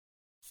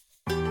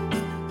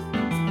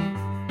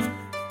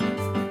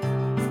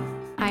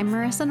I'm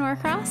Marisa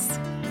Norcross.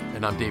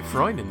 And I'm Dave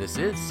Freund, and this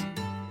is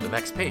The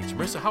Next Page.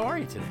 Marisa, how are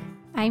you today?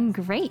 I'm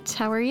great.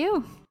 How are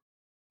you?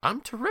 I'm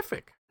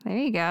terrific. There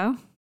you go.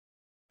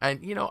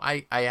 And, you know,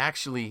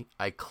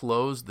 I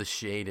closed the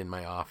shade in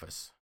my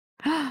office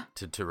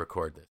to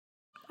record this.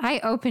 I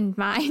opened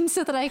mine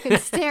so that I could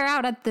stare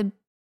out at the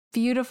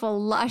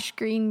beautiful, lush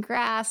green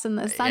grass and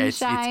the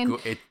sunshine.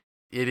 It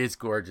is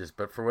gorgeous,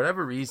 but for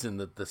whatever reason,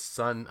 the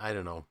sun, I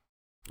don't know,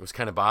 it was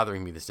kind of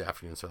bothering me this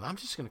afternoon. So I'm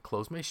just going to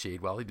close my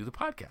shade while I do the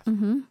podcast.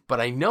 Mm-hmm.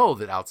 But I know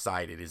that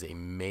outside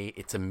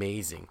it's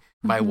amazing.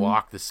 My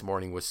walk this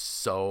morning was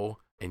so,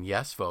 and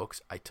yes,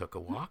 folks, I took a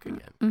walk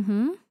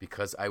again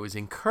because I was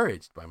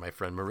encouraged by my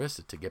friend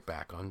Marisa to get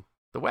back on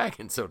the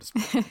wagon, so to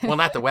speak. Well,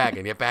 not the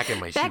wagon, get back in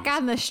my shoes. Back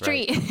on the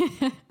street.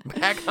 Right?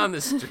 Back on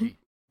the street.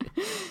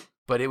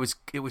 But it was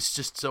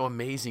just so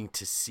amazing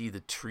to see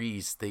the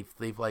trees.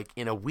 They've like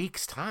in a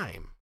week's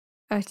time.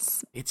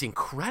 It's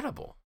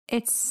incredible.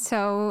 It's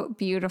so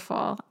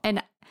beautiful.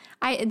 And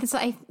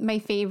my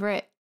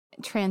favorite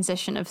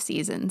transition of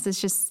seasons is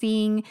just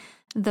seeing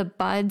the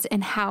buds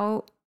and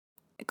how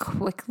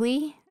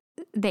quickly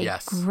they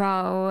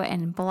grow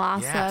and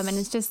blossom. Yes. And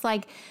it's just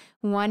like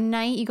one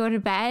night you go to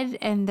bed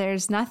and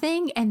there's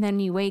nothing, and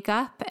then you wake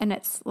up and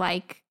it's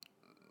like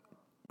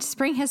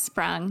spring has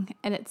sprung,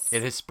 and it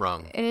has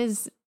sprung. It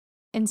is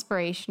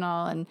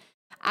inspirational, and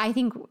I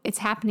think it's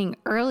happening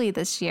early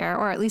this year,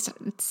 or at least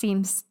it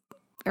seems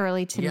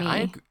early to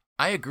me.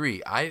 I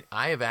agree. I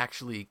have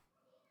actually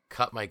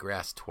cut my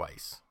grass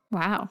twice.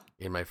 Wow.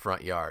 In my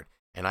front yard,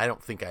 and I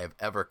don't think I have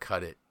ever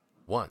cut it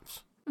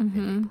once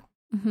in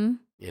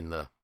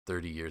the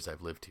 30 years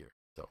I've lived here.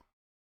 So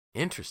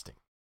interesting.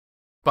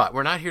 But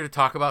we're not here to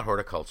talk about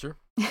horticulture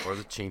or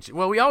the change.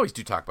 Well, we always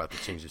do talk about the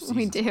change of seasons.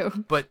 We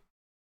do. But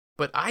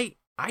I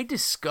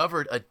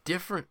discovered a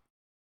different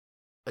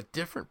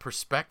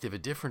perspective, a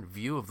different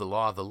view of the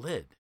law of the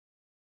lid.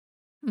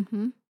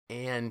 Mm-hmm.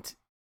 And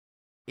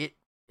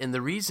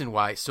the reason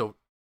why, so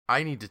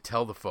I need to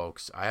tell the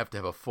folks, I have to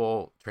have a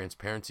full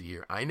transparency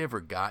here. I never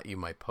got you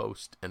my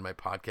post and my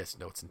podcast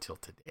notes until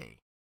today.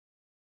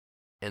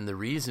 And the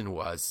reason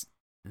was,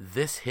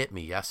 this hit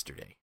me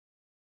yesterday.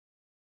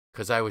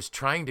 Because I was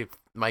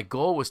my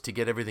goal was to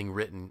get everything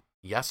written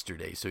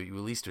yesterday, so you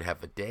at least would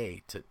have a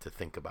day to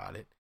think about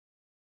it.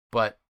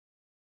 But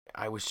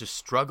I was just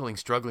struggling,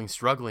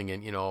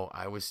 and, you know,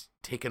 I was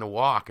taking a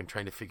walk and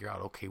trying to figure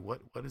out, okay,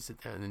 what is it?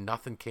 And then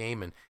nothing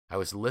came, and I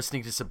was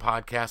listening to some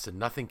podcasts, and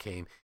nothing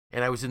came.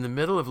 And I was in the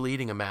middle of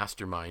leading a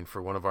mastermind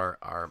for one of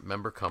our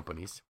member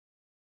companies.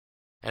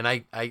 And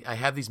I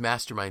have these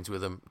masterminds with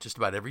them just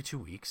about every 2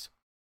 weeks.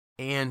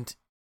 And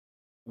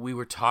we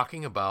were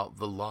talking about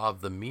the law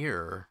of the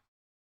mirror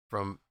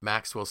from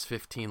Maxwell's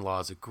 15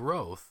 Laws of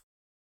Growth.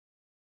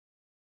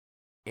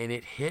 And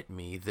it hit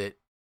me that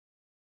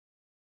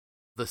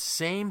the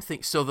same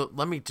thing. So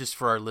let me just,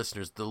 for our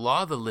listeners, the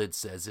law of the lid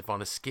says if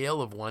on a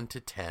scale of 1 to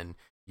 10,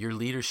 your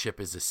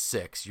leadership is a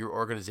 6, your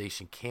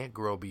organization can't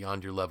grow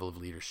beyond your level of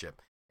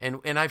leadership.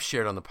 And I've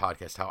shared on the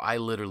podcast how I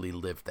literally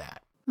lived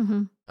that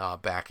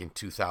back in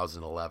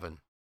 2011.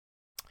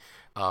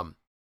 And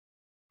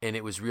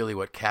it was really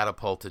what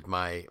catapulted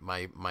my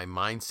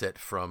mindset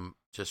from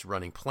just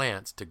running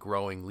plants to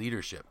growing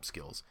leadership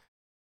skills.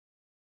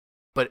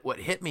 But what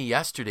hit me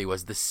yesterday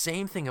was the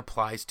same thing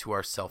applies to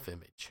our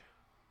self-image.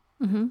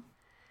 Mm-hmm.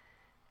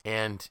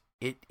 And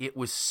it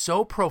was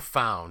so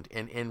profound,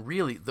 and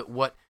really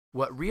what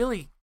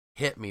really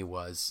hit me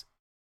was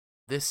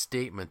this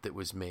statement that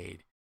was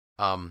made,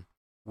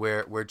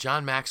 where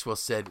John Maxwell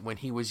said when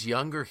he was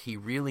younger he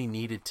really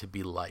needed to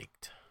be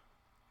liked,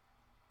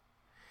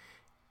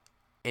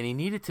 and he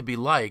needed to be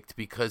liked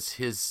because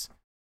his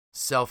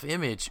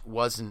self-image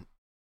wasn't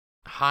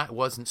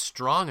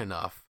strong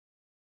enough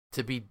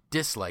to be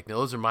disliked. Now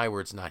those are my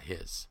words, not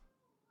his.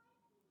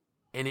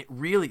 And it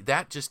really,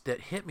 that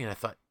hit me, and I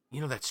thought,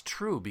 you know, that's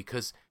true,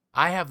 because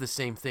I have the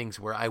same things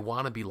where I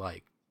want to be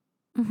liked.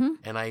 Mm-hmm.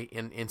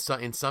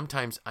 And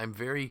sometimes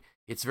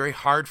it's very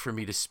hard for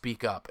me to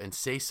speak up and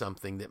say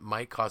something that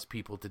might cause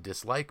people to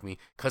dislike me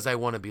because I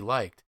want to be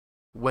liked.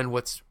 When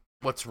what's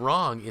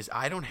wrong is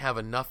I don't have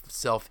enough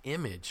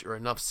self-image or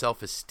enough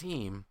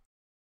self-esteem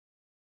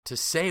to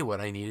say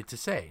what I needed to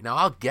say. Now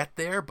I'll get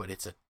there, but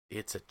it's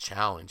a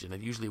challenge, and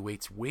it usually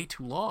waits way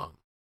too long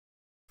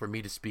for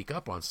me to speak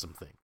up on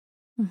something.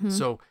 Mm-hmm.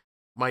 So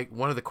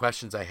one of the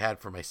questions I had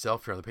for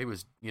myself here on the paper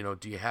was, you know,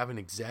 do you have an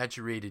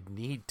exaggerated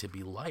need to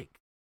be liked?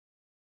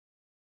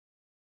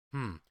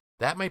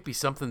 That might be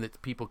something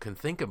that people can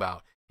think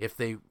about if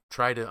they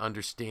try to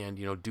understand,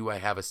 you know, do I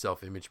have a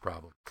self-image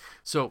problem?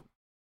 So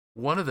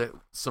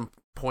some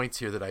points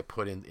here that I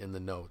put in the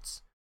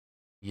notes,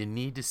 you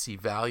need to see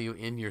value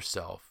in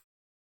yourself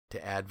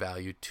to add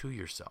value to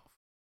yourself.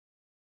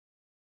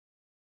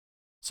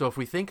 So if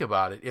we think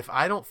about it, if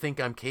I don't think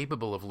I'm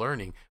capable of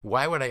learning,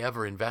 why would I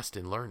ever invest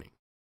in learning?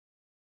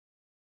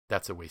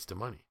 That's a waste of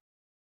money.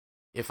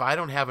 If I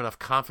don't have enough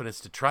confidence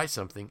to try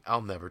something,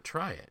 I'll never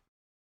try it.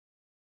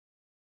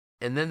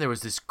 And then there was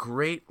this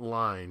great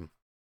line,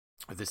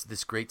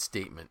 this great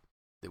statement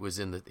that was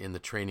in the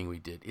training we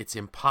did. It's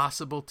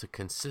impossible to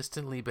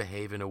consistently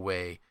behave in a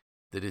way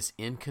that is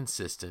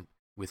inconsistent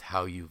with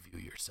how you view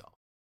yourself.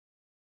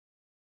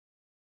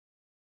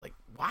 Like,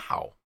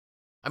 wow.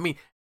 I mean,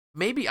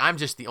 maybe I'm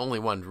just the only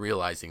one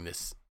realizing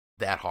this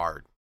that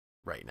hard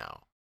right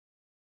now.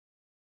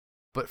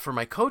 But for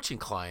my coaching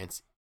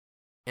clients,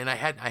 and I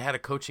had a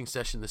coaching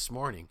session this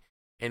morning,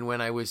 and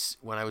when I was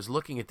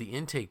looking at the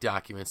intake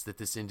documents that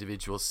this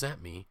individual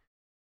sent me,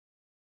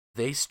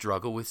 they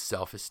struggle with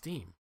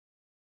self-esteem.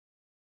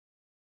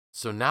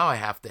 So now I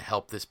have to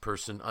help this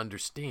person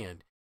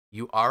understand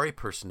you are a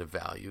person of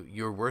value,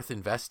 you're worth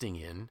investing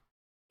in,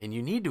 and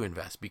you need to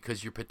invest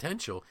because your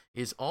potential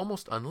is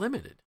almost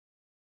unlimited.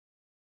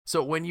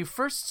 So when you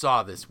first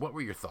saw this, what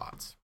were your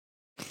thoughts?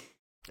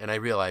 And I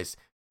realized,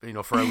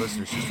 for our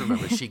listeners, just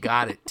remember, she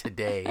got it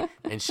today,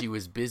 and she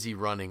was busy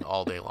running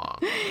all day long.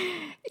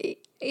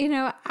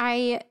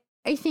 I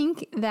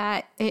think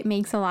that it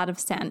makes a lot of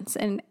sense.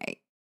 And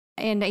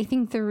I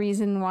think the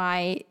reason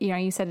why,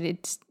 you said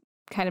it's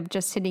kind of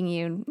just hitting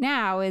you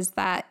now is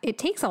that it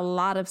takes a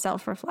lot of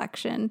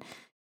self-reflection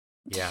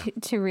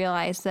to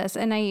realize this.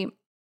 And I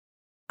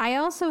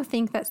also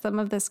think that some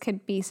of this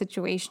could be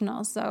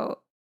situational. So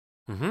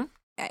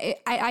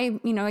I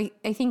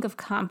think of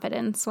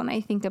confidence when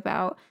I think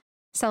about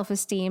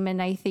self-esteem,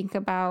 and I think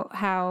about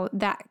how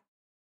that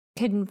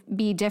can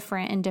be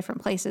different in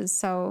different places.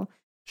 So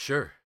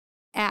sure,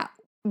 at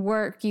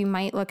work, you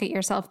might look at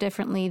yourself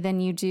differently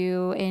than you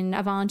do in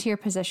a volunteer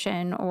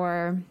position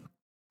or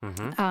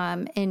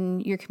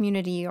in your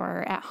community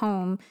or at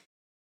home.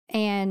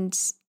 And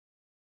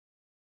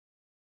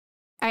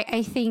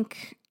I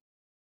think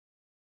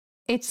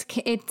this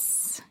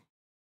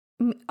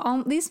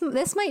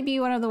might be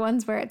one of the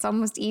ones where it's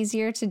almost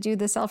easier to do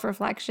the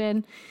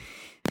self-reflection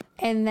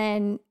and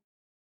then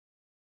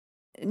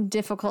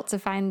difficult to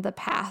find the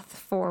path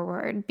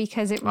forward,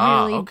 because it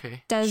really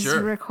does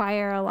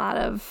require a lot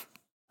of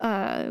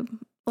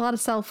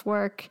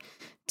self-work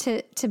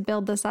to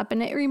build this up.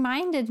 And it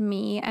reminded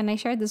me, and I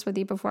shared this with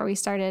you before we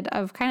started,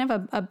 of kind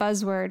of a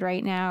buzzword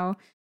right now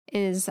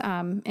is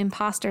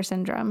imposter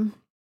syndrome.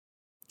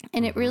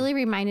 And it really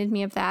reminded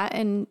me of that.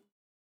 And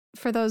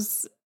for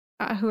those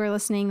who are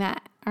listening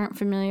that aren't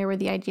familiar with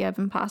the idea of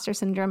imposter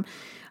syndrome,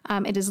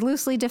 it is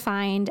loosely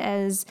defined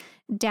as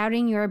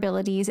doubting your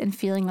abilities and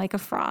feeling like a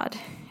fraud.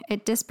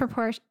 It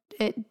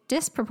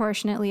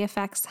disproportionately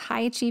affects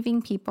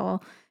high-achieving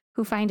people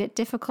who find it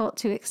difficult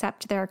to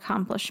accept their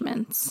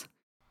accomplishments.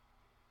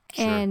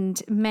 Sure. And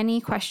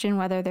many question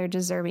whether they're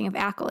deserving of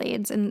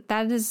accolades. And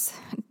that is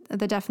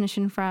the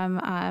definition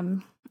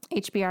from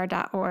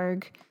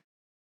HBR.org.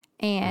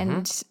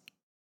 And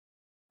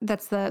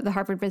that's the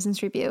Harvard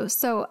Business Review.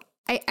 So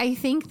I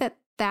think that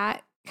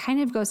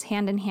kind of goes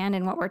hand in hand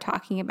in what we're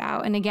talking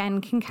about. And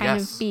again, can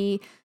kind of be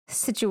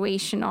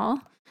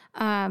situational.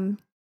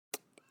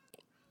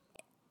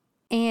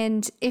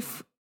 And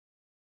if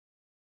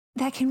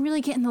that can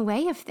really get in the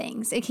way of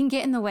things, it can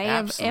get in the way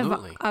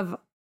of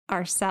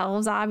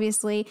ourselves,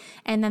 obviously.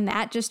 And then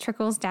that just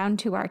trickles down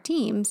to our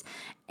teams.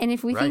 And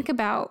if we think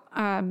about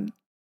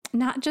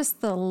not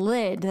just the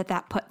lid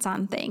that puts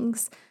on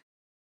things,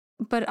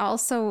 but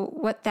also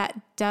what that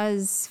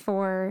does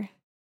for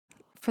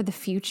the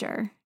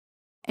future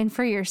and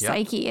for your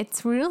psyche,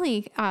 it's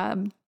really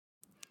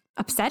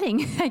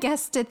upsetting, I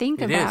guess, to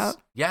think about. It is.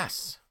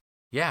 Yes.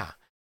 Yeah.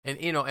 And,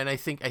 and I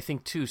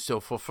think too, so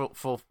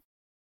full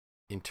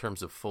in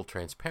terms of full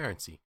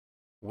transparency,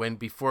 when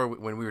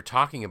we were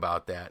talking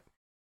about that,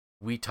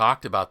 we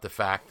talked about the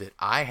fact that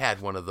I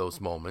had one of those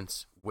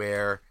moments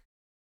where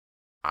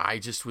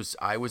I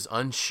was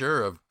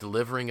unsure of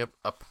delivering a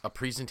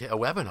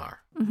webinar,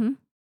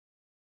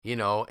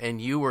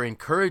 and you were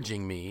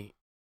encouraging me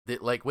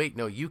that, like, wait,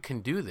 no, you can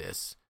do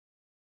this.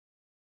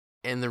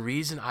 And the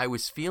reason I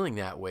was feeling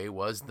that way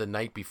was the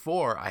night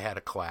before I had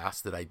a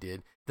class that I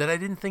did that I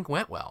didn't think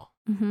went well.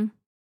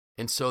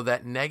 And so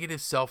that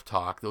negative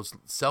self-talk, those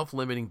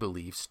self-limiting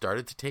beliefs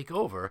started to take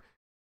over.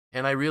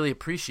 And I really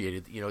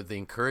appreciated, the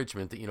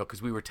encouragement that,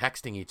 because we were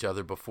texting each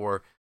other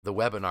before the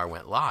webinar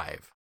went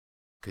live,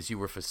 because you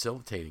were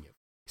facilitating it.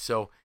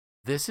 So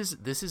this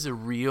is a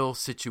real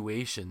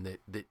situation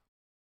that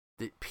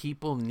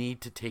people need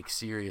to take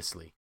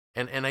seriously.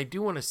 And I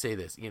do want to say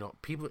this,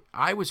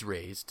 I was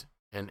raised,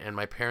 and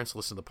my parents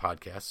listen to the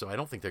podcast, so I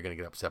don't think they're going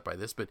to get upset by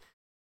this, but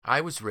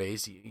I was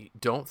raised,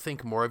 don't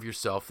think more of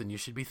yourself than you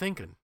should be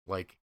thinking.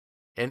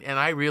 And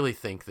I really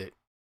think that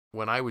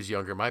when I was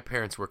younger, my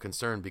parents were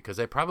concerned because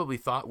I probably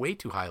thought way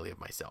too highly of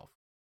myself,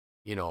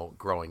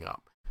 growing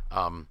up.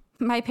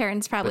 My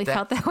parents probably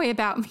felt that way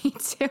about me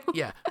too.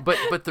 Yeah,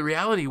 but the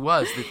reality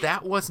was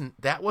that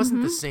wasn't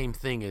the same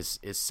thing as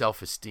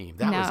self-esteem.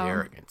 That was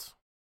arrogance.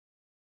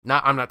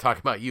 I'm not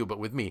talking about you, but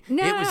with me,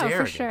 it was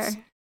arrogance. For sure.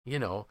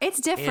 It's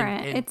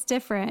different. It's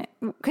different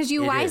because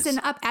you wisen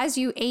up as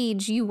you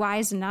age. You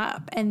wisen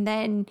up, and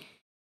then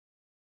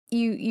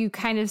you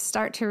kind of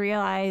start to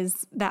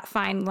realize that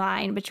fine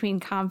line between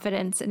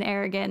confidence and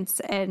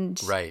arrogance,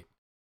 and right.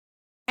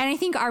 And I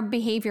think our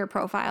behavior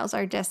profiles,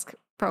 our DISC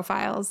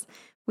profiles,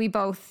 we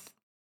both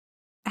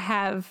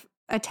have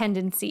a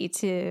tendency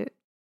to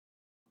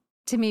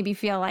maybe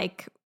feel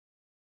like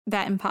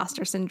that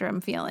imposter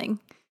syndrome feeling.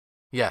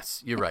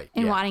 Yes, you're right.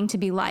 And wanting to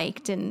be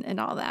liked and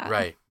all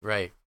that.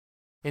 Right.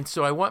 And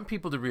so I want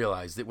people to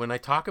realize that when I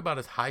talk about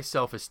a high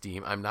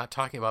self-esteem, I'm not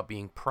talking about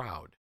being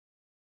proud.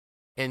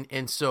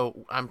 And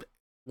so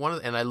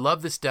and I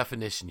love this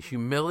definition.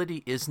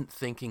 Humility isn't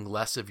thinking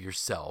less of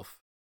yourself.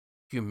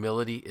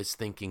 Humility is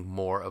thinking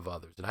more of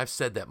others. And I've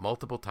said that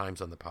multiple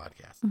times on the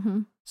podcast.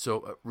 Mm-hmm.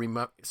 So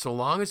so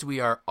long as we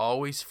are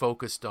always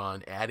focused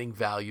on adding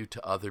value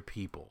to other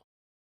people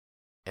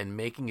and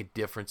making a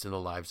difference in the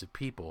lives of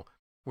people,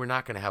 we're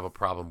not going to have a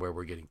problem where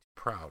we're getting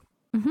proud.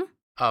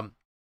 Mm-hmm.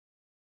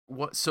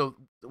 So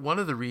one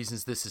of the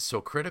reasons this is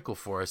so critical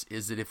for us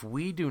is that if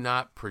we do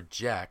not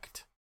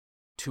project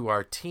to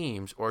our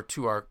teams or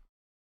to our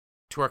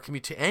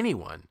community, to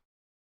anyone,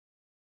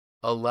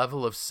 a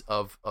level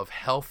of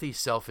healthy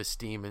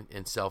self-esteem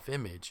and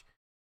self-image,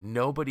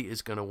 nobody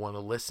is going to want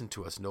to listen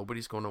to us.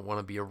 Nobody's going to want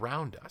to be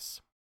around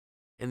us.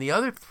 And the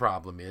other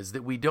problem is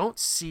that we don't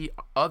see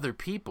other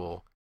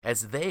people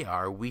as they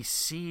are. We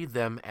see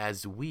them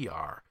as we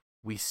are.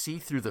 We see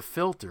through the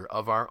filter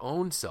of our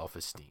own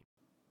self-esteem.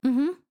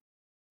 Mm-hmm.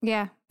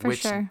 Yeah, for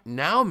sure. Which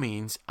now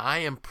means I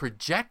am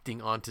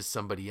projecting onto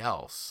somebody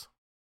else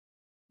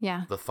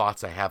the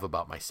thoughts I have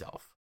about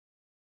myself.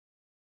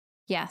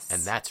 Yes.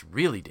 And that's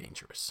really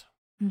dangerous.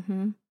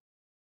 Mm-hmm.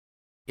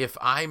 If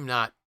I'm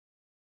not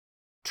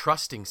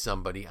trusting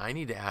somebody, I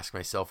need to ask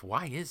myself,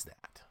 why is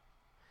that?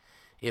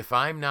 If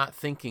I'm not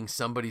thinking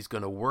somebody's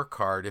going to work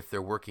hard if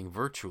they're working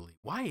virtually,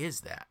 why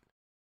is that?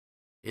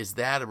 Is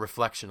that a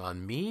reflection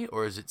on me,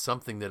 or is it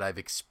something that I've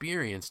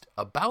experienced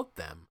about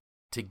them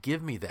to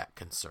give me that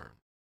concern?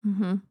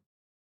 Mm-hmm.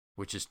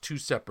 Which is two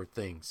separate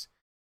things.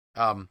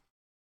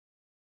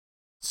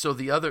 So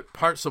the other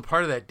part,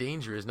 part of that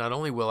danger is not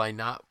only will I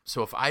not,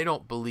 so if I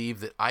don't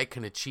believe that I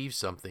can achieve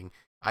something,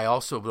 I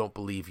also don't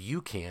believe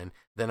you can,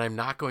 then I'm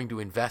not going to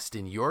invest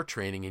in your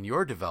training and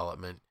your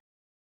development.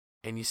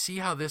 And you see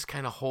how this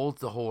kind of holds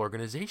the whole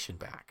organization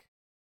back.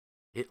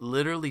 It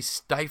literally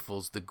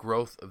stifles the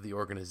growth of the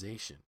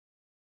organization.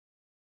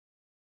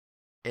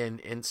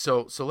 And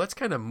so let's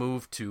kind of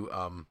move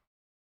to,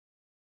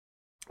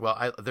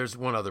 there's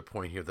one other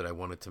point here that I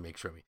wanted to make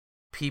sure.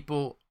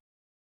 People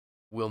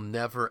will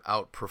never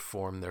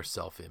outperform their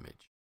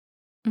self-image.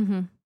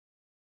 Mm-hmm.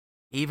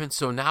 Even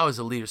so now as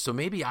a leader, so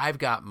maybe I've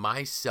got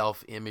my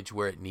self-image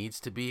where it needs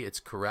to be. It's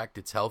correct.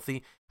 It's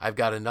healthy. I've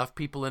got enough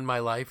people in my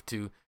life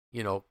to,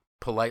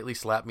 politely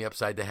slap me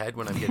upside the head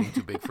when I'm getting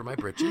too big for my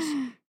britches.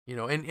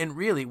 And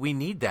really we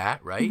need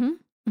that, right?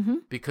 Mm-hmm. Mm-hmm.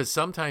 Because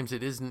sometimes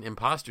it isn't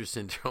imposter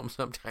syndrome.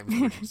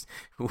 Sometimes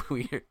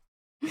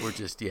we're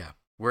just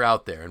we're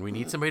out there and we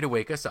need somebody to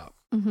wake us up.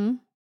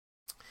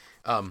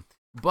 Mm-hmm.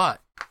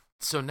 But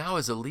so now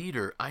as a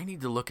leader, I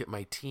need to look at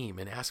my team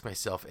and ask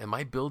myself, am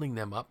I building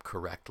them up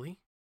correctly?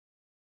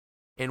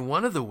 And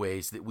one of the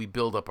ways that we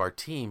build up our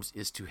teams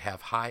is to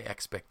have high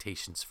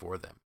expectations for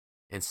them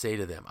and say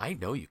to them, I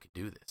know you can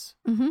do this.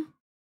 Mm-hmm.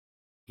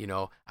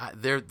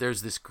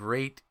 There's this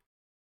great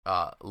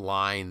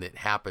line that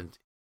happened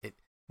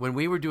when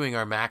we were doing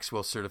our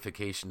Maxwell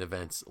certification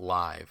events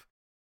live.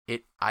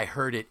 I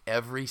heard it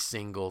every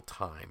single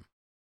time.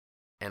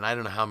 And I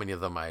don't know how many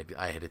of them I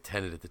had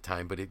attended at the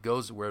time, but it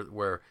goes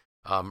where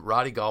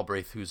Roddy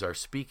Galbraith, who's our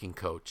speaking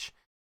coach,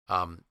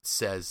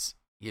 says,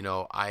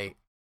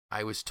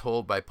 I was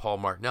told by Paul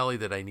Martinelli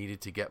that I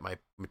needed to get my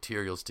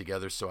materials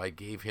together, so I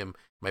gave him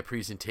my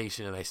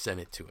presentation and I sent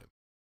it to him.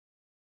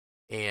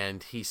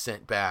 And he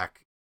sent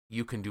back,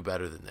 you can do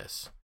better than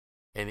this.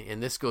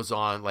 And this goes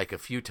on like a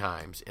few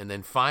times. And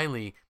then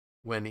finally,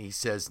 when he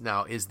says,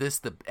 now, is this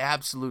the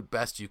absolute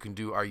best you can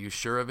do? Are you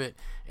sure of it?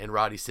 And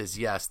Roddy says,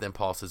 yes. Then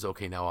Paul says,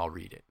 okay, now I'll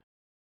read it.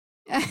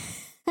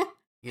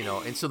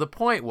 And so the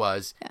point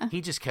was,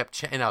 he just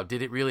kept now,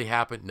 did it really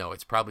happen? No,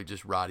 it's probably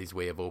just Roddy's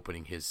way of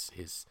opening his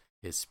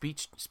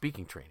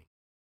speaking training.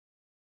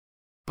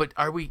 But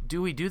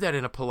do we do that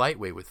in a polite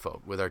way with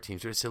our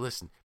teams? We say,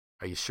 listen,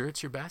 are you sure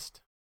it's your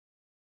best?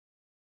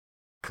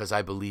 Because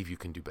I believe you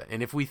can do better.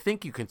 And if we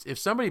think you can,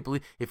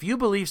 if you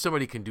believe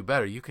somebody can do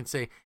better, you can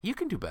say, you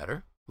can do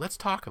better. Let's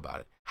talk about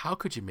it. How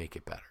could you make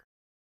it better?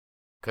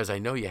 Because I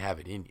know you have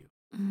it in you.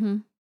 Mm-hmm.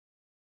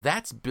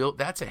 That's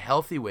a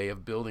healthy way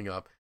of building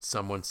up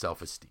someone's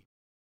self-esteem.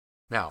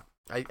 Now,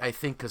 I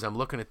think, because I'm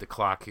looking at the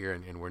clock here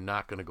and we're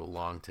not going to go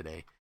long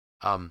today,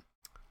 how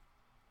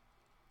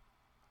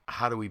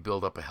do we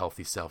build up a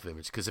healthy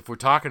self-image? Because if we're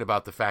talking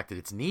about the fact that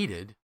it's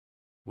needed,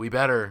 we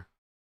better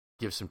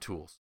give some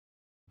tools.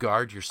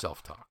 Guard your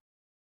self-talk.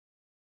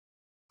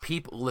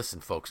 Listen,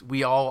 folks,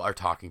 we all are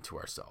talking to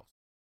ourselves.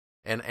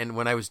 And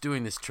when I was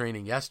doing this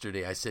training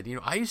yesterday, I said,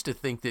 I used to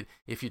think that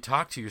if you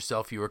talk to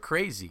yourself, you were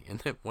crazy. And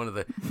then one of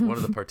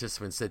the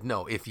participants said,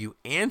 no, if you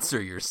answer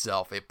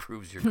yourself, it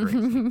proves you're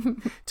crazy.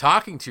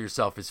 Talking to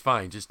yourself is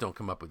fine. Just don't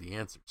come up with the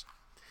answers.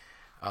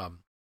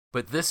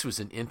 But this was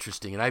an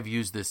interesting, and I've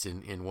used this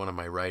in one of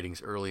my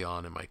writings early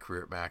on in my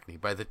career at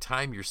MACNY. By the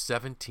time you're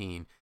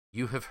 17,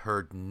 you have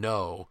heard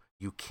no,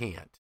 you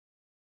can't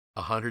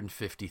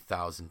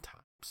 150,000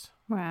 times.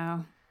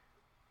 Wow.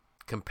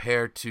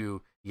 Compared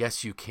to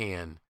yes, you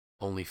can,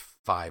 only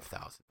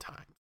 5,000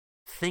 times.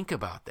 Think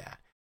about that.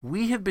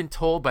 We have been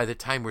told by the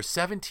time we're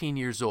 17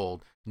 years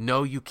old,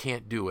 no, you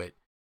can't do it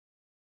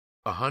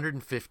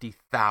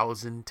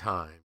 150,000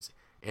 times,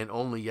 and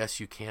only yes,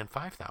 you can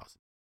 5,000.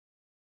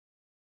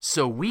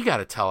 So we got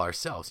to tell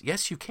ourselves,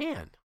 yes, you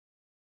can.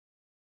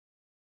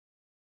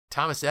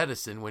 Thomas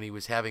Edison, when he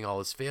was having all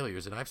his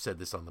failures, and I've said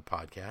this on the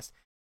podcast,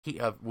 he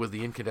with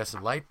the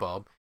incandescent light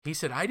bulb, he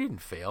said, I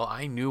didn't fail.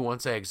 I knew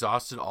once I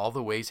exhausted all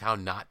the ways how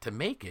not to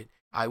make it,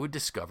 I would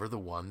discover the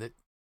one that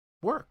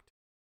worked.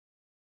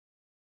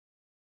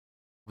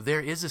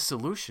 There is a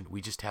solution. We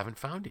just haven't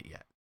found it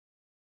yet.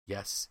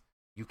 Yes,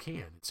 you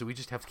can. So we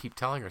just have to keep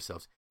telling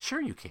ourselves,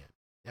 sure you can.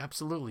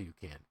 Absolutely you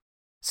can.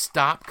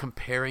 Stop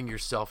comparing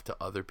yourself to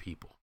other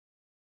people.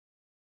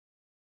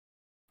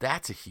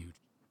 That's a huge.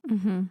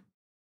 Mm-hmm.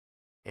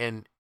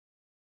 And,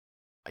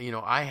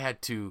 I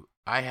had to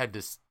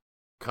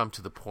come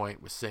to the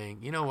point with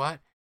saying, you know what?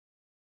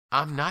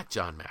 I'm not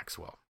John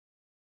Maxwell.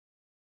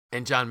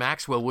 And John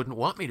Maxwell wouldn't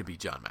want me to be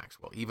John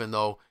Maxwell, even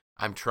though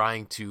I'm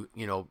trying to,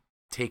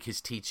 take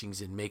his teachings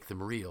and make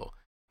them real.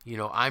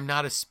 I'm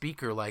not a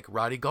speaker like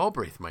Roddy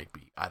Galbraith might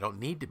be. I don't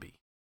need to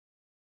be.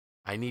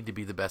 I need to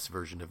be the best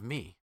version of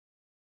me.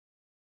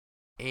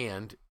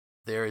 And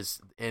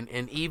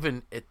and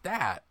even at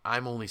that,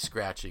 I'm only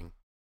scratching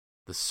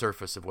the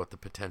surface of what the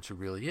potential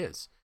really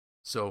is.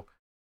 So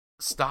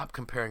stop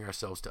comparing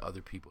ourselves to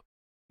other people.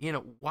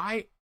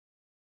 Why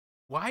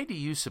do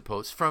you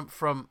suppose,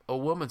 from a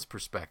woman's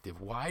perspective,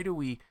 why do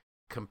we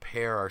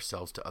compare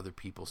ourselves to other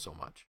people so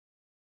much?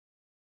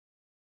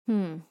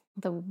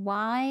 The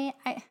why,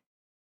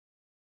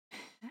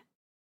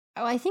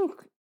 I think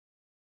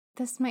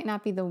this might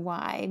not be the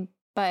why,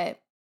 but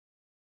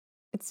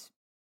it's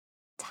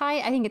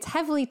tied. I think it's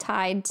heavily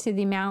tied to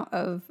the amount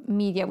of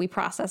media we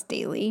process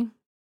daily,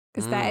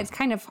 because that it's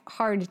kind of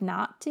hard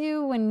not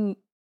to when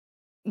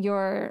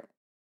you're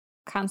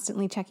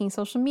constantly checking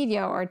social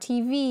media or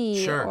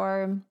TV, sure.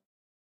 or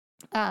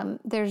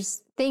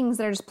there's things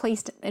that are just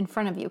placed in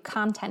front of you,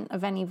 content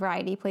of any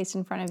variety placed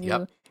in front of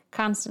you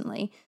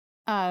constantly.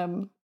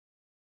 And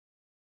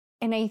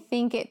I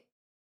think it,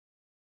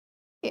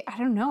 I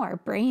don't know, our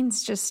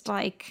brains just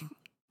like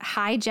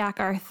hijack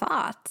our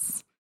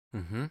thoughts.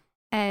 Mm-hmm.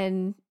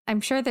 And I'm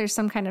sure there's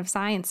some kind of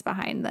science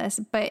behind this,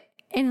 but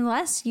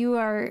unless you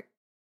are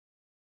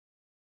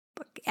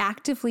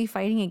actively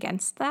fighting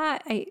against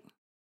that, I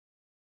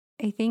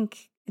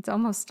think it's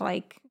almost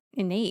like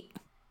innate.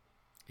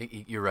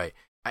 You're right.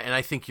 And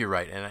I think you're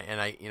right. And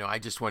I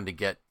just wanted to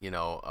get,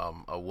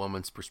 a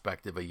woman's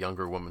perspective, a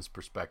younger woman's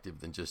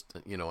perspective than just,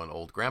 an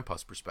old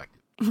grandpa's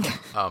perspective.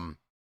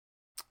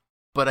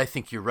 But I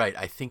think you're right.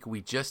 I think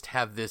we just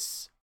have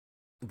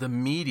the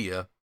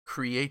media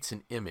creates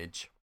an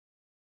image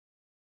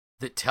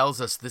that tells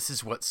us this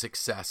is what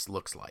success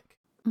looks like.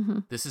 Mm-hmm.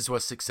 This is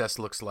what success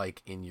looks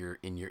like in your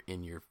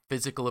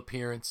physical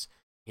appearance,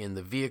 in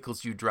the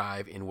vehicles you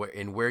drive, in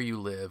where you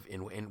live,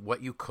 in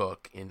what you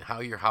cook, in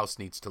how your house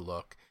needs to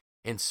look.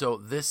 And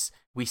so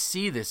we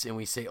see this and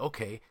we say,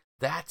 okay,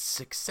 that's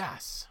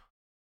success.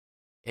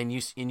 And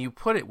you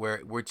put it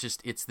where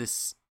it's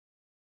this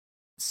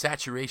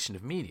saturation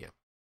of media.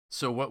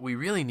 So what we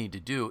really need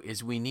to do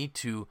is we need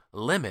to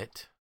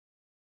limit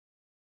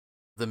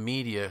the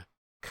media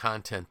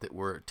content that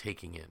we're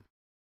taking in.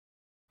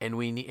 And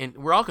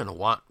we're all going to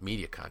want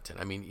media content.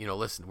 I mean,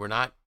 listen,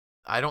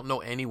 I don't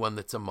know anyone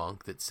that's a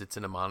monk that sits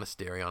in a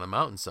monastery on a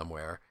mountain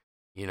somewhere,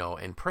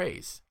 and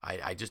prays.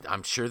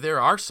 I'm sure there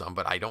are some,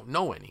 but I don't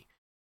know any.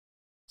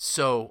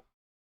 So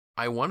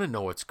I want to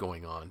know what's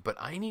going on, but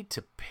I need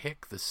to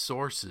pick the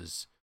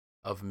sources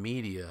of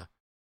media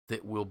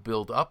that will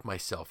build up my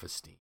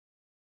self-esteem,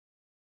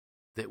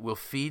 that will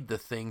feed the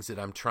things that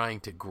I'm trying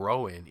to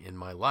grow in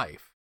my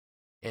life.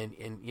 And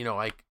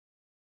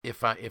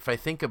if I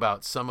think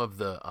about some of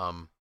the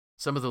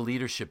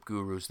leadership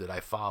gurus that I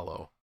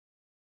follow,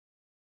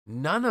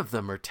 none of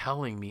them are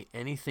telling me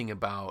anything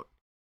about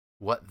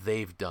what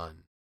they've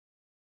done.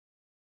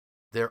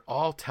 They're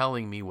all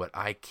telling me what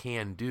I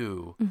can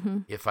do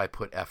if I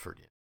put effort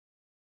in.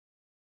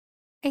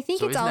 I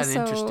think it's also isn't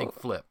that an interesting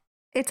flip?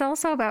 It's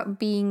also about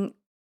being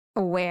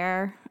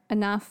aware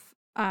enough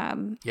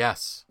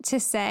yes, to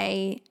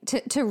say,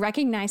 to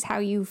recognize how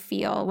you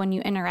feel when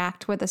you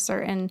interact with a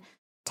certain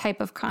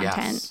type of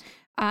content.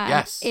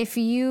 Yes. If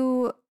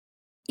you,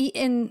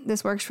 and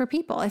this works for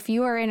people, if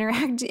you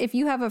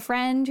have a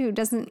friend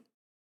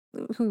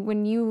who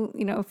when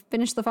you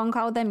finish the phone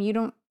call with them, you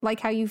don't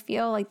like how you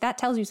feel, like that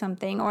tells you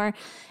something. Or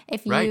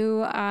if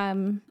you,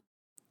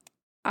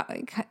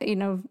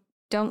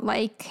 don't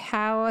like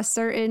how a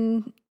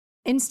certain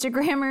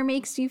Instagrammer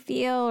makes you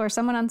feel, or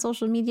someone on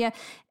social media,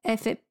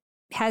 if it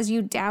has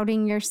you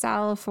doubting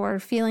yourself or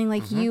feeling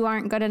like you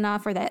aren't good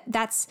enough, or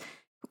that's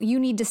you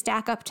need to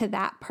stack up to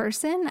that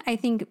person, I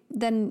think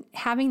then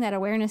having that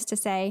awareness to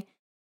say,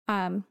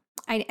 I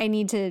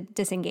need to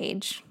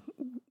disengage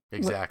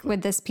exactly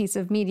with this piece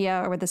of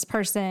media or with this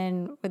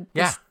person, with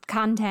this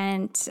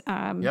content.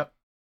 Yep.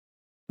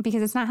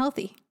 Because it's not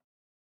healthy.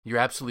 You're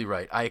absolutely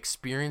right. I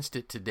experienced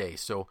it today.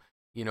 So,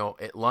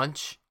 at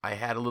lunch, I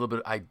had a little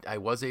bit. I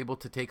was able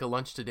to take a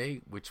lunch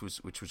today, which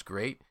was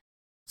great.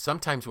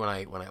 Sometimes when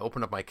I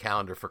open up my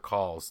calendar for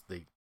calls,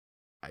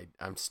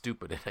 I'm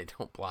stupid and I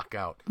don't block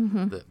out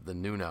the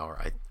noon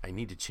hour. I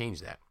need to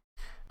change that.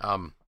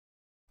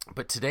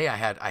 But today I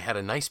had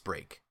a nice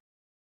break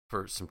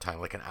for some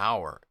time, like an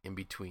hour in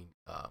between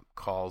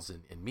calls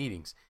and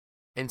meetings.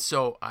 And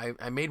so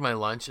I made my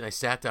lunch and I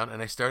sat down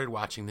and I started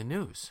watching the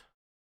news.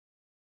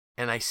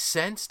 And I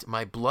sensed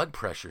my blood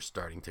pressure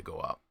starting to go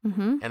up.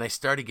 And I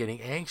started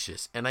getting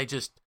anxious. And I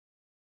just,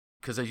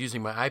 because I was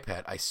using my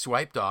iPad, I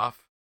swiped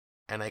off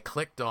and I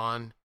clicked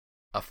on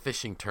a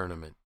fishing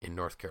tournament in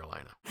North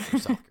Carolina or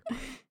South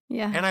Carolina.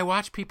 Yeah. And I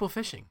watched people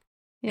fishing.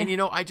 Yeah.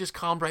 And, I just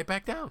calmed right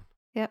back down.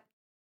 Yep.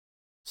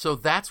 So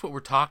that's what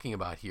we're talking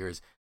about here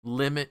is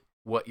limit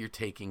what you're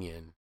taking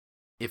in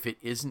if it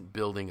isn't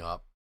building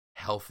up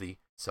healthy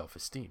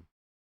self-esteem.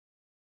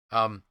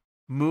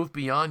 Move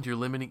beyond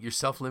your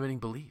self-limiting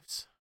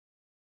beliefs.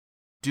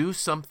 Do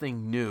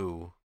something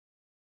new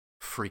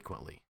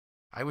frequently.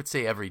 I would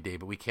say every day,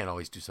 but we can't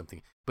always do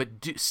something.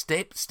 But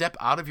step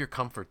out of your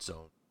comfort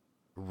zone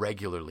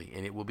regularly,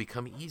 and it will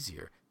become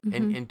easier.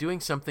 And doing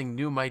something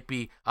new might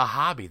be a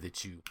hobby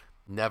that you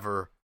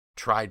never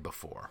tried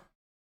before.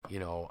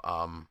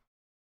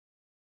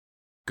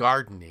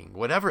 Gardening,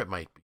 whatever it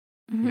might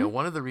be.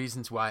 One of the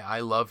reasons why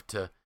I love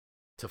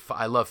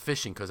I love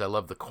fishing because I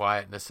love the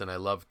quietness and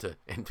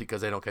and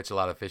because I don't catch a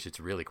lot of fish,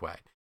 it's really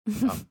quiet.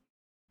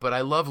 But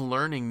I love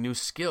learning new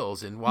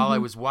skills. And while I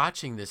was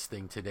watching this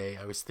thing today,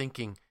 I was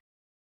thinking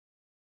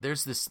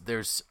there's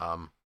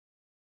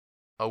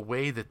a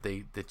way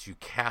that you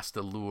cast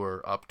a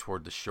lure up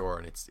toward the shore,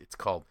 and it's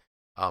called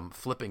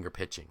flipping or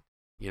pitching,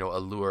 a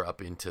lure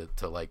up into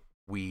like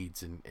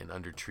weeds and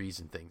under trees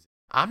and things.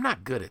 I'm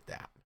not good at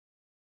that.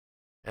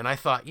 And I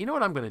thought, you know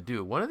what I'm going to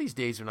do? One of these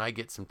days when I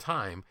get some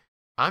time,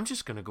 I'm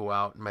just going to go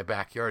out in my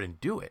backyard and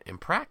do it and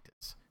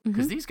practice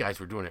because these guys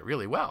were doing it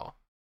really well.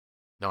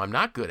 Now, I'm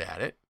not good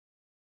at it,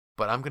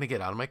 but I'm going to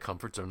get out of my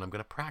comfort zone and I'm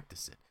going to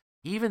practice it.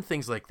 Even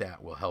things like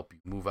that will help you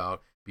move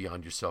out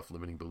beyond your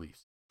self-limiting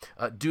beliefs.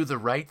 Do the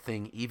right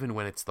thing even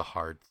when it's the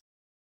hard thing.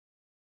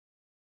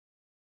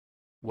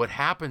 What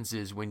happens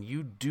is when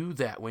you do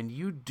that, when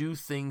you do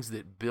things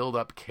that build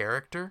up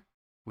character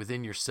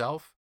within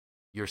yourself,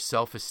 your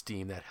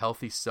self-esteem, that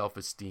healthy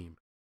self-esteem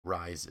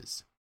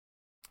rises.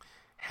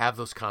 Have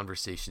those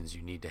conversations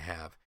you need to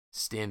have.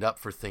 Stand up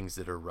for things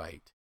that are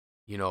right.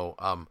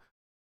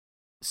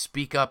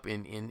 Speak up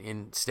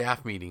in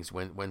staff meetings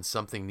when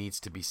something needs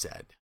to be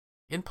said.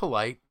 In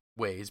polite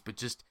ways, but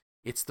just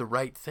it's the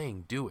right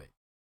thing. Do it.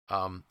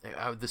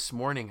 This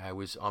morning I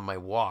was on my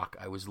walk.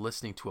 I was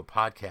listening to a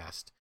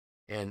podcast,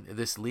 and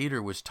this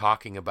leader was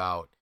talking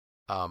about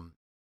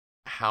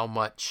how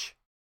much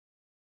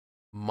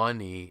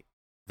money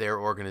their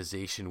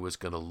organization was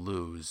going to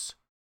lose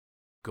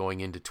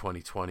going into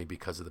 2020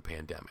 because of the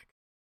pandemic.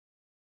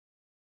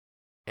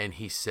 And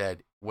he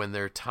said, when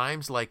there are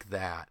times like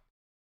that,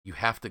 you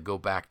have to go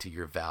back to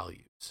your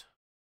values.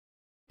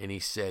 And he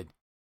said,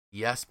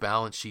 yes,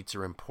 balance sheets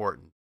are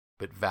important,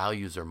 but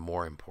values are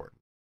more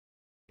important.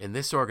 And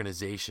this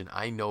organization,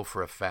 I know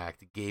for a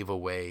fact, gave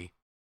away,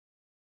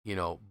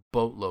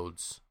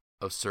 boatloads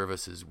of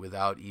services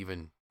without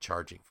even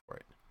charging for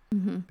it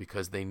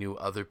because they knew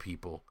other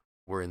people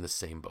were in the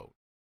same boat.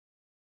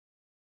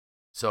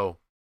 So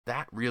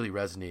that really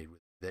resonated with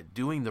me, that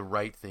doing the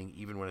right thing,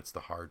 even when it's the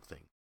hard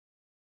thing.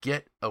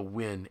 Get a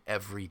win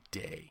every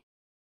day.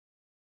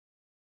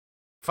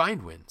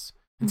 Find wins.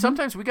 And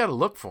sometimes we got to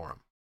look for them.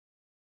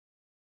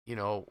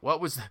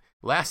 What was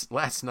last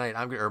night,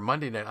 or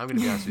Monday night, I'm going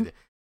to be honest with you.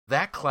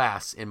 That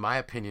class, in my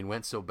opinion,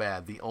 went so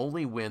bad. The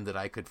only win that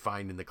I could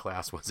find in the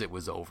class was it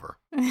was over.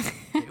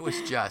 It was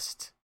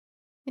just,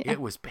 it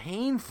was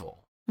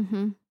painful.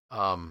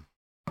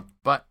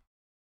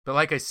 But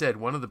like I said,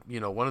 one of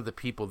the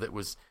people that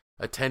was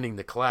attending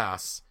the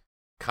class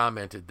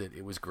commented that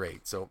it was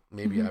great. So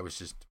maybe I was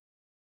just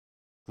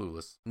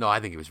clueless. No, I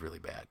think it was really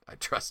bad.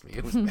 Trust me,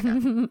 it was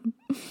bad.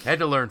 I had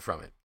to learn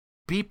from it.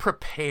 Be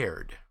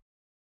prepared.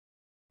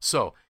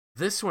 So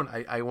this one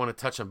I want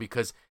to touch on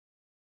because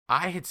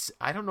I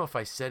don't know if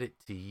I said it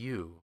to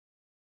you.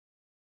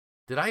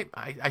 Did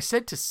I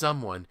said to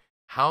someone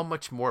how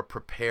much more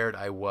prepared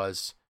I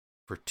was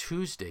for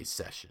Tuesday's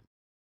session.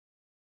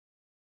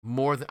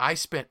 I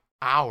spent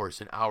hours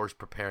and hours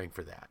preparing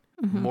for that,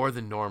 more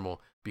than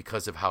normal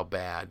because of how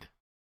bad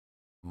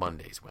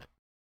Mondays went.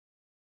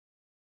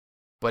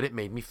 But it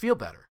made me feel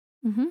better.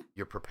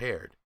 You're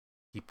prepared.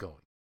 Keep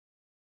going.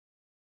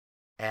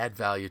 Add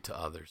value to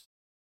others.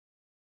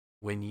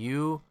 When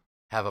you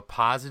have a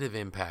positive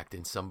impact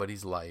in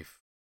somebody's life,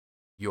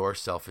 your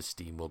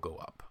self-esteem will go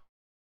up.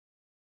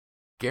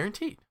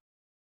 Guaranteed.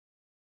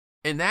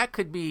 And that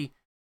could be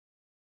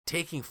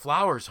taking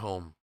flowers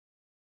home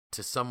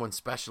to someone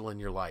special in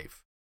your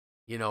life,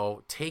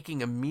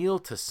 taking a meal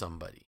to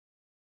somebody,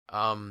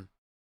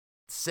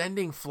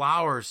 sending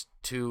flowers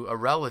to a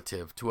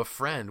relative, to a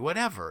friend,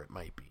 whatever it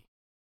might be.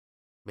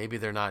 Maybe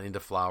they're not into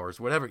flowers,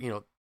 whatever,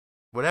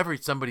 whatever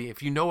somebody,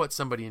 if you know what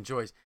somebody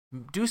enjoys,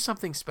 do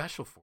something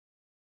special for them.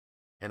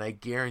 And I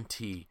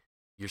guarantee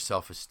your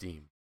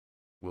self-esteem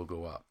will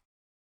go up.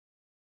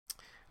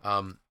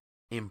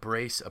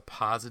 Embrace a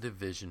positive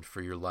vision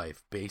for your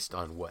life based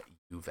on what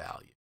you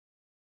value.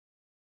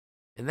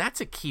 And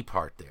that's a key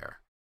part there.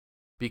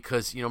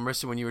 Because,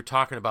 Marisa, when you were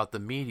talking about the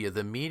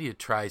media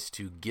tries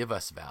to give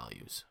us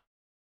values.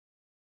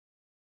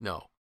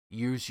 No,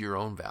 use your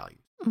own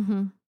values.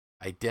 Mm-hmm.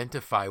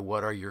 Identify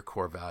what are your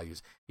core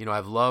values.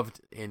 I've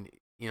loved, and,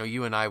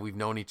 you and I, we've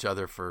known each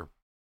other for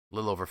a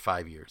little over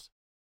 5 years.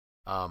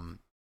 And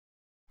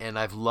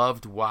I've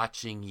loved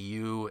watching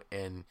you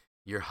and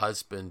your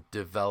husband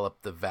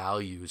develop the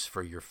values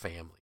for your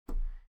family.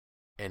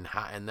 And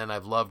then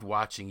I've loved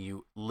watching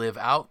you live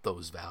out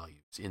those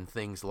values in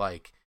things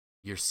like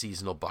your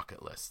seasonal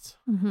bucket lists.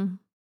 Mm-hmm.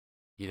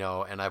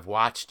 And I've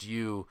watched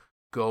you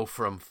go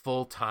from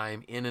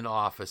full-time in an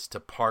office to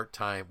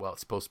part-time. Well,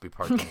 it's supposed to be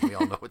part-time. We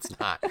all know it's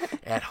not.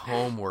 At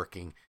home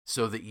working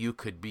so that you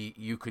could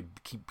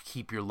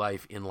keep your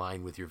life in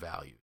line with your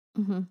values.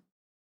 Mm-hmm.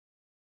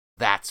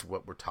 That's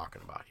what we're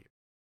talking about here.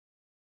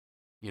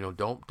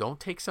 Don't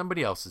take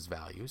somebody else's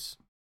values.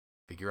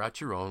 Figure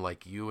out your own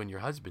like you and your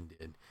husband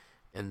did,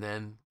 and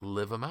then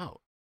live them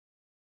out.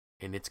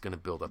 And it's going to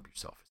build up your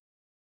self-esteem.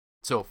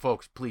 So,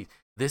 folks, please,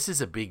 this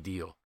is a big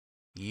deal.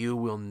 You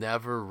will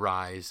never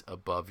rise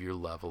above your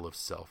level of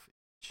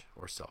self-image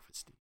or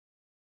self-esteem.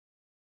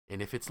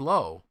 And if it's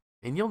low,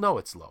 and you'll know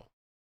it's low,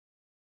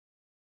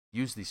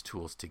 use these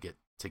tools to get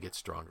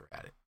stronger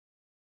at it.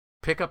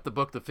 Pick up the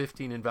book, The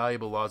 15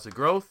 Invaluable Laws of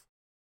Growth,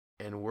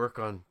 and work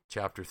on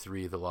Chapter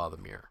 3, The Law of the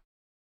Mirror.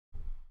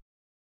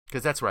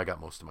 Because that's where I got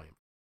most of my info.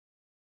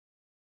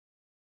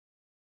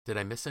 Did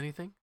I miss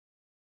anything?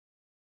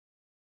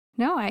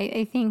 No,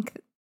 I think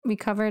we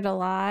covered a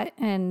lot.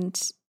 And,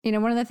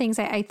 one of the things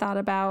I thought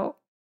about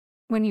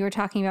when you were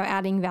talking about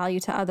adding value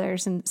to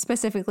others and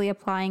specifically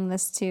applying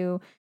this to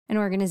an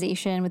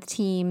organization with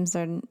teams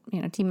or,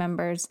 team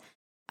members,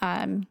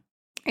 I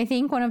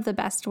think one of the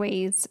best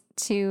ways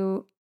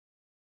to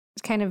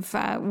kind of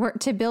work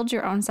to build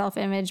your own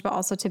self-image, but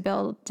also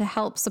to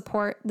help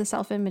support the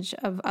self-image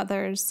of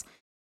others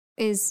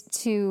is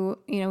to,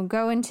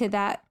 go into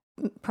that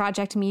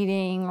project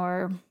meeting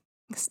or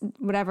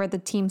whatever the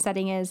team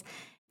setting is,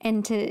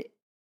 and to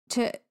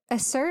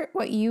assert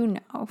what you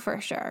know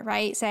for sure,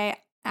 right? Say,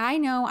 I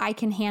know I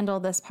can handle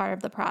this part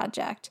of the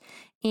project,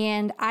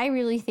 and I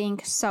really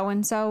think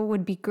so-and-so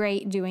would be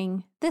great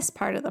doing this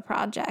part of the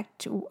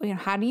project.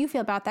 How do you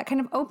feel about that? Kind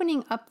of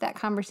opening up that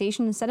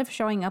conversation instead of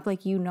showing up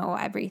like you know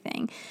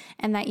everything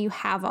and that you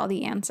have all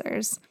the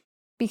answers,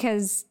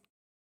 because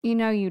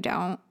you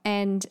don't.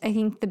 And I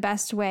think the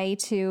best way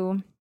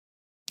to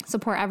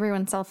support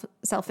everyone's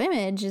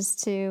self-image is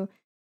to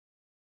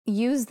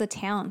use the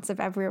talents of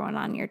everyone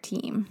on your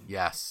team.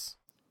 Yes.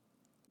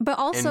 But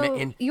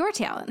also your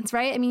talents,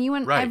 right? I mean, you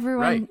want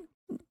everyone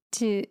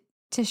to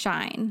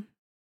shine.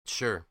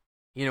 Sure.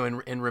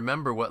 And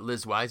remember what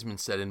Liz Wiseman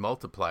said in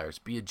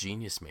Multipliers, be a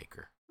genius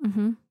maker.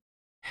 Mm-hmm.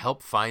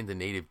 Help find the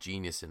native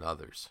genius in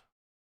others.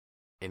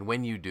 And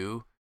when you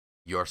do,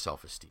 your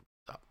self-esteem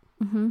is up.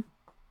 Mm-hmm.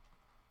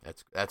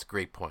 That's a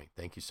great point.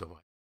 Thank you so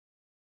much.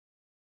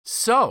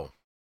 So,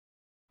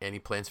 any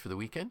plans for the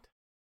weekend?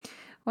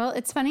 Well,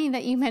 it's funny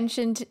that you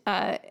mentioned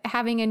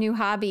having a new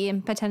hobby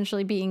and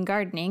potentially being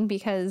gardening,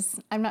 because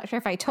I'm not sure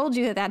if I told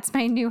you that that's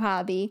my new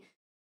hobby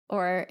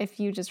or if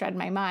you just read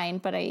my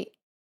mind, but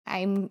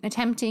I'm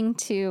attempting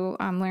to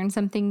learn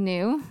something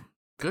new.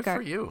 Good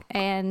for you.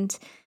 And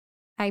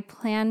I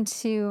plan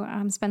to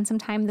spend some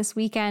time this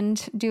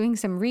weekend doing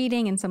some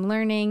reading and some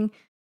learning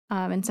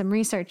and some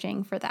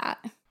researching for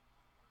that.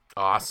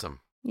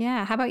 Awesome.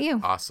 Yeah. How about you?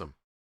 Awesome.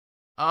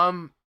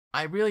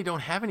 I really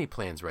don't have any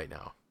plans right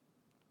now.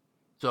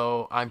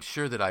 So I'm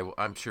sure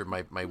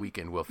my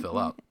weekend will fill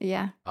up.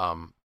 Yeah.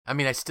 I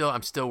mean,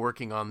 I'm still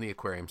working on the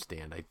aquarium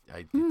stand.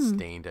 I it's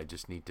stained. I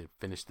just need to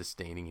finish the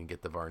staining and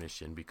get the varnish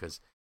in,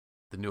 because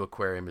the new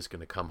aquarium is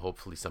going to come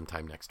hopefully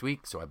sometime next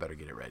week. So I better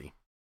get it ready.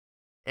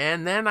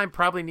 And then I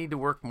probably need to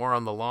work more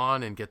on the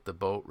lawn and get the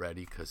boat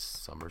ready, because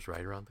summer's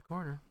right around the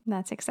corner.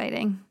 That's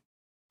exciting.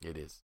 It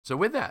is. So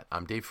with that,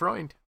 I'm Dave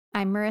Freund.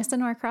 I'm Marisa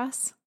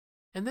Norcross.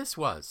 And this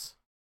was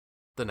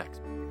The Next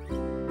One.